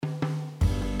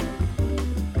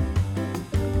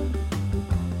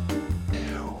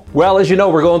Well, as you know,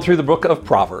 we're going through the book of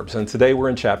Proverbs, and today we're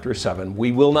in chapter 7.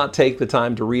 We will not take the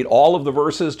time to read all of the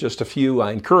verses, just a few.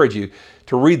 I encourage you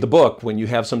to read the book when you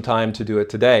have some time to do it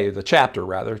today, the chapter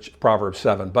rather, Proverbs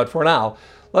 7. But for now,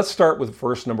 let's start with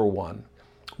verse number 1,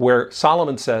 where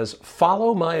Solomon says,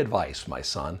 "Follow my advice, my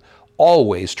son,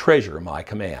 always treasure my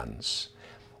commands."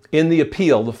 In the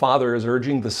appeal, the father is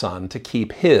urging the son to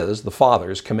keep the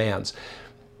father's commands.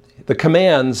 The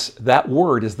commands, that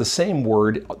word is the same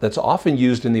word that's often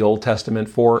used in the Old Testament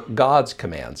for God's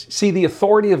commands. See, the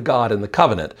authority of God in the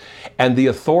covenant and the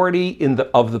authority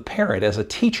of the parent as a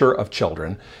teacher of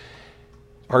children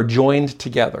are joined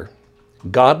together.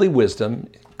 Godly wisdom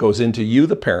goes into you,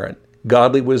 the parent.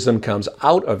 Godly wisdom comes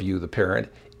out of you, the parent,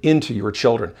 into your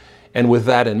children. And with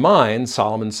that in mind,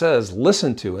 Solomon says,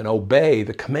 listen to and obey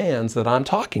the commands that I'm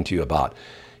talking to you about.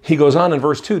 He goes on in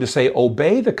verse 2 to say,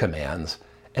 obey the commands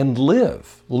and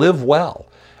live well.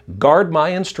 Guard my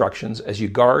instructions as you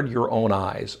guard your own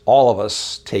eyes. All of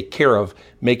us take care of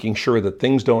making sure that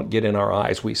things don't get in our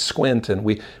eyes. We squint and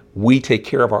we take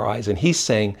care of our eyes. And he's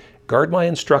saying, guard my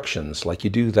instructions like you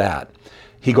do that.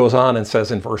 He goes on and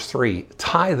says in verse 3,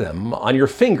 tie them on your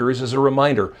fingers as a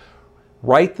reminder.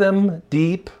 Write them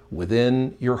deep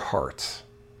within your heart.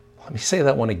 Let me say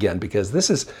that one again, because this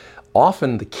is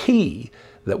often the key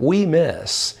that we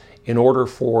miss in order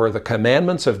for the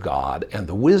commandments of God and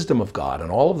the wisdom of God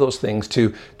and all of those things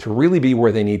to really be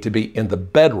where they need to be in the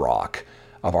bedrock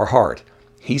of our heart.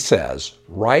 He says,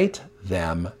 write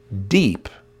them deep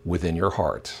within your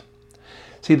heart.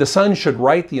 See, the son should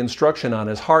write the instruction on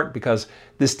his heart because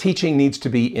this teaching needs to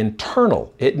be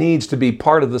internal. It needs to be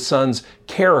part of the son's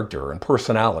character and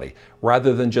personality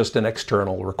rather than just an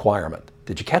external requirement.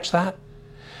 Did you catch that?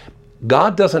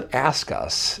 God doesn't ask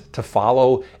us to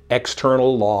follow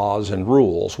external laws and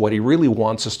rules. What he really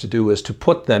wants us to do is to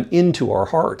put them into our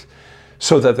heart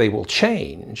so that they will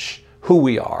change who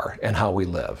we are and how we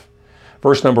live.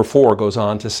 Verse number 4 goes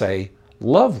on to say,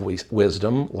 love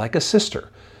wisdom like a sister.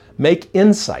 Make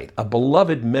insight a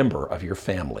beloved member of your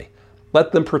family.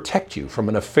 Let them protect you from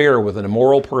an affair with an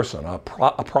immoral person,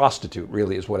 a prostitute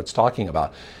really is what it's talking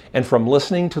about, and from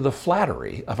listening to the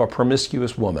flattery of a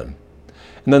promiscuous woman.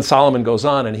 And then Solomon goes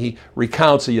on and he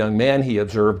recounts a young man he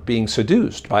observed being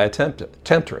seduced by a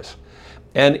temptress.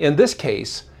 And in this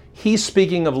case, he's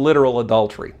speaking of literal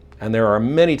adultery. And there are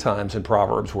many times in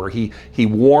Proverbs where he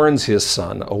warns his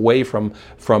son away from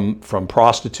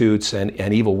prostitutes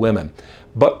and evil women.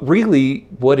 But really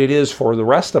what it is for the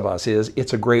rest of us is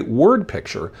it's a great word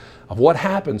picture of what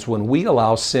happens when we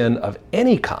allow sin of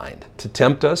any kind to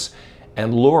tempt us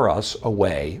and lure us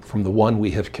away from the one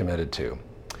we have committed to.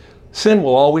 Sin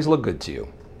will always look good to you.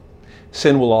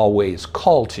 Sin will always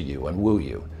call to you and woo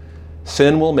you.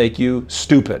 Sin will make you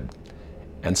stupid.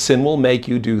 And sin will make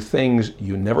you do things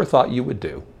you never thought you would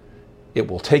do. It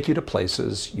will take you to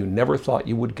places you never thought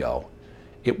you would go.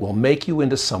 It will make you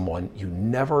into someone you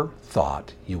never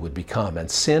thought you would become.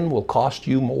 And sin will cost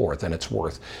you more than it's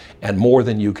worth and more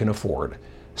than you can afford.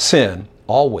 Sin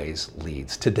always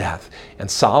leads to death. And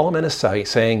Solomon is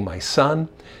saying, my son,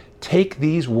 take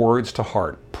these words to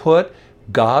heart. Put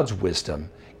God's wisdom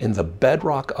in the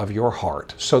bedrock of your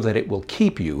heart so that it will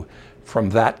keep you from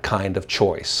that kind of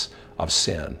choice of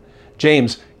sin.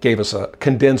 James gave us a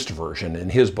condensed version in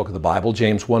his book of the Bible.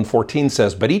 James 1:14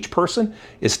 says, but each person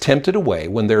is tempted away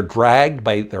when they're dragged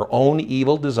by their own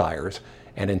evil desires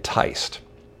and enticed.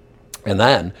 And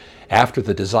then, after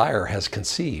the desire has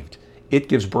conceived, it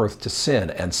gives birth to sin.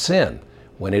 And sin,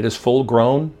 when it is full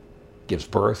grown, gives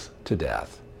birth to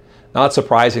death. Not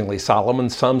surprisingly, Solomon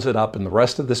sums it up in the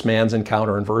rest of this man's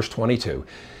encounter in verse 22.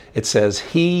 It says,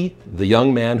 he, the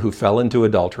young man who fell into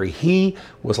adultery, he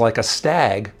was like a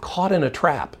stag caught in a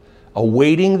trap,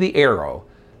 awaiting the arrow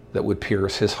that would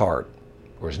pierce his heart.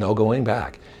 There was no going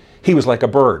back. He was like a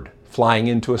bird flying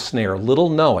into a snare, little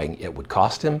knowing it would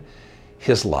cost him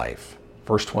his life.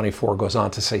 Verse 24 goes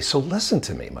on to say, so listen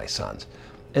to me, my sons,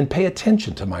 and pay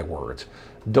attention to my words.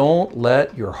 Don't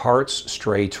let your hearts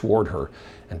stray toward her,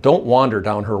 and don't wander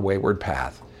down her wayward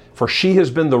path. For she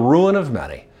has been the ruin of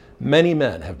many. Many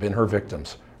men have been her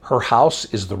victims. Her house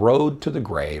is the road to the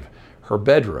grave. Her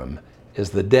bedroom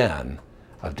is the den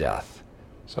of death.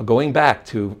 So going back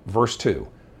to verse 2,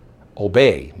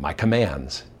 obey my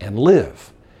commands and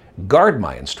live. Guard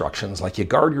my instructions like you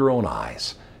guard your own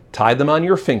eyes. Tie them on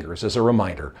your fingers as a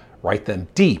reminder. Write them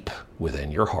deep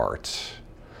within your heart.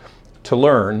 To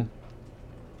learn,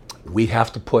 we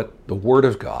have to put the Word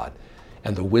of God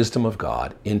and the wisdom of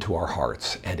God into our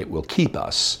hearts, and it will keep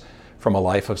us from a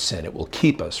life of sin. It will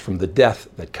keep us from the death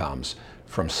that comes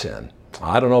from sin.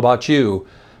 I don't know about you,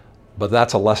 but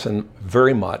that's a lesson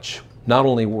very much not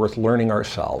only worth learning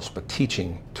ourselves, but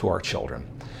teaching to our children.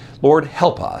 Lord,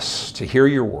 help us to hear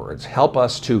your words. Help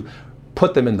us to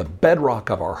put them in the bedrock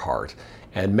of our heart.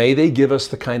 And may they give us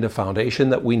the kind of foundation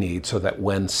that we need so that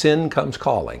when sin comes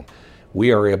calling,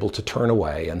 we are able to turn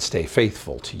away and stay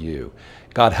faithful to you.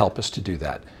 God, help us to do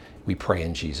that. We pray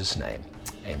in Jesus' name.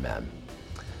 Amen.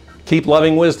 Keep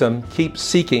loving wisdom. Keep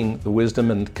seeking the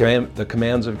wisdom and the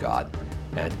commands of God.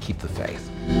 And keep the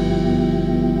faith.